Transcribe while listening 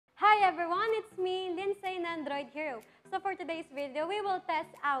everyone, it's me, Lindsay, na Android Hero. So for today's video, we will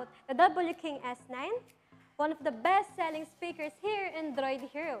test out the WKing S9, one of the best-selling speakers here in Android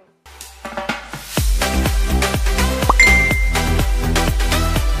Hero.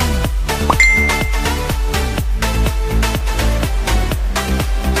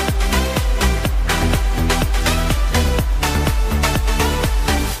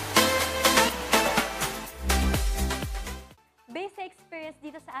 Basic experience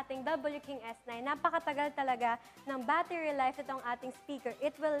dito sa ating WKing S9, napakatagal talaga ng battery life itong ating speaker.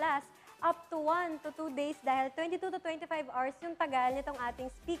 It will last up to 1 to 2 days dahil 22 to 25 hours yung tagal nitong ating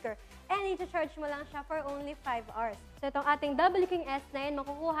speaker. And i-charge mo lang siya for only 5 hours. So itong ating WKing S9,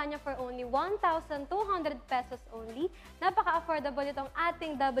 makukuha niya for only 1,200 pesos only. Napaka-affordable itong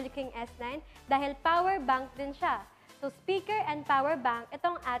ating WKing S9 dahil power bank din siya. So speaker and power bank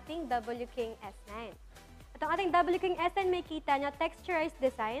itong ating WKing S9. Itong ating WKing S9, may kita nyo texturized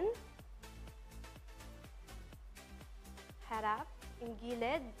design. Harap, yung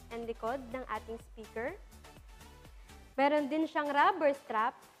gilid, and likod ng ating speaker. Meron din siyang rubber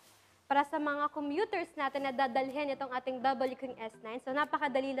strap para sa mga commuters natin na dadalhin itong ating WKing S9. So,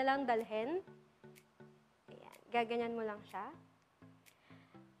 napakadali na lang dalhin. Ayan, gaganyan mo lang siya.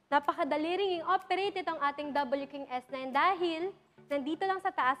 Napakadali rin i-operate itong ating WKing S9 dahil nandito lang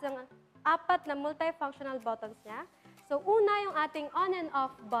sa taas ang 4 na multifunctional buttons niya. So, una yung ating on and off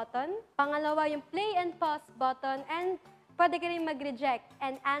button. Pangalawa yung play and pause button. And pwede ka rin mag-reject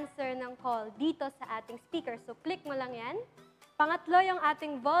and answer ng call dito sa ating speaker. So, click mo lang yan. Pangatlo yung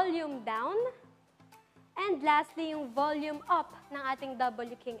ating volume down. And lastly, yung volume up ng ating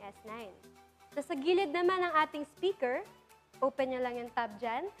WKing S9. So, sa gilid naman ng ating speaker, open nyo lang yung tab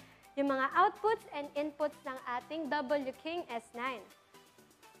dyan, yung mga outputs and inputs ng ating WKing S9.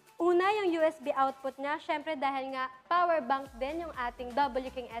 Una, yung USB output niya. Siyempre, dahil nga power bank din yung ating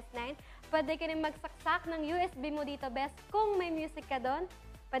WKing S9, pwede ka rin magsaksak ng USB mo dito, best. Kung may music ka doon,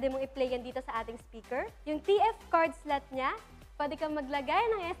 pwede mong i-play yan dito sa ating speaker. Yung TF card slot niya, pwede kang maglagay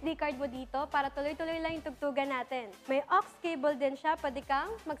ng SD card mo dito para tuloy-tuloy lang yung tugtugan natin. May aux cable din siya. Pwede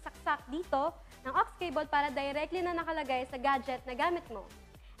kang magsaksak dito ng aux cable para directly na nakalagay sa gadget na gamit mo.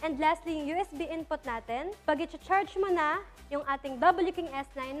 And lastly, yung USB input natin. Pag i-charge mo na yung ating WKing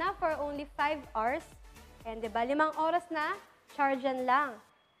S9 na for only 5 hours. And diba, 5 oras na, chargean lang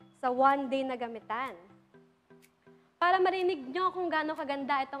sa 1 day na gamitan. Para marinig nyo kung gaano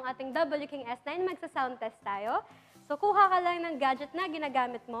kaganda itong ating WKing S9, magsa-sound test tayo. So, kuha ka lang ng gadget na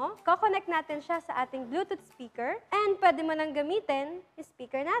ginagamit mo. Ko-connect natin siya sa ating Bluetooth speaker. And pwede mo nang gamitin yung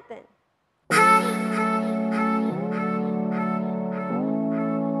speaker natin.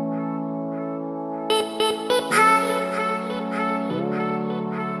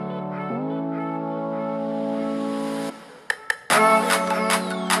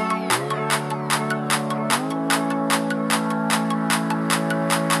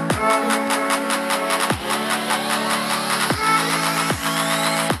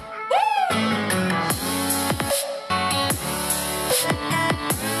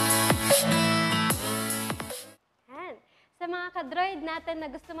 Sa mga ka-droid natin na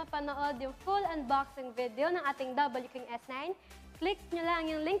gusto mapanood yung full unboxing video ng ating WKing S9, click nyo lang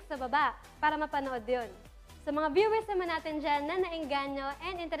yung link sa baba para mapanood yun. Sa mga viewers naman natin dyan na naengganyo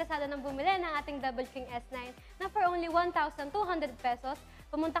and interesado ng bumili ng ating WKing S9 na for only 1,200 pesos,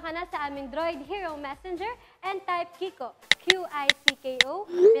 pumunta ka na sa aming Droid Hero Messenger and type Kiko, Q-I-C-K-O.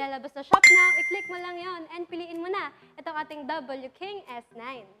 Nilalabas na shop now, i-click mo lang yon and piliin mo na itong ating WKing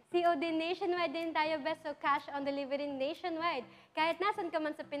S9. COD nationwide din tayo, best, so cash on delivery nationwide. Kahit nasan ka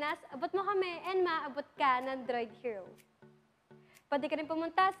man sa Pinas, abot mo kami and maabot ka ng Droid Hero. Pwede ka rin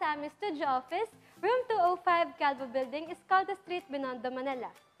pumunta sa aming studio office, room 205, Calvo Building, Escolta Street, Binondo,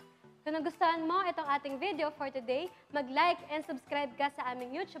 Manila. Kung nagustuhan mo itong ating video for today, mag-like and subscribe ka sa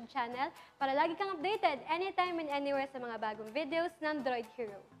aming YouTube channel para lagi kang updated anytime and anywhere sa mga bagong videos ng Droid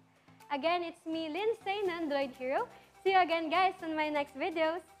Hero. Again, it's me, Lindsay, ng Droid Hero. See you again, guys, on my next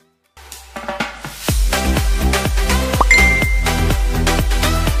videos.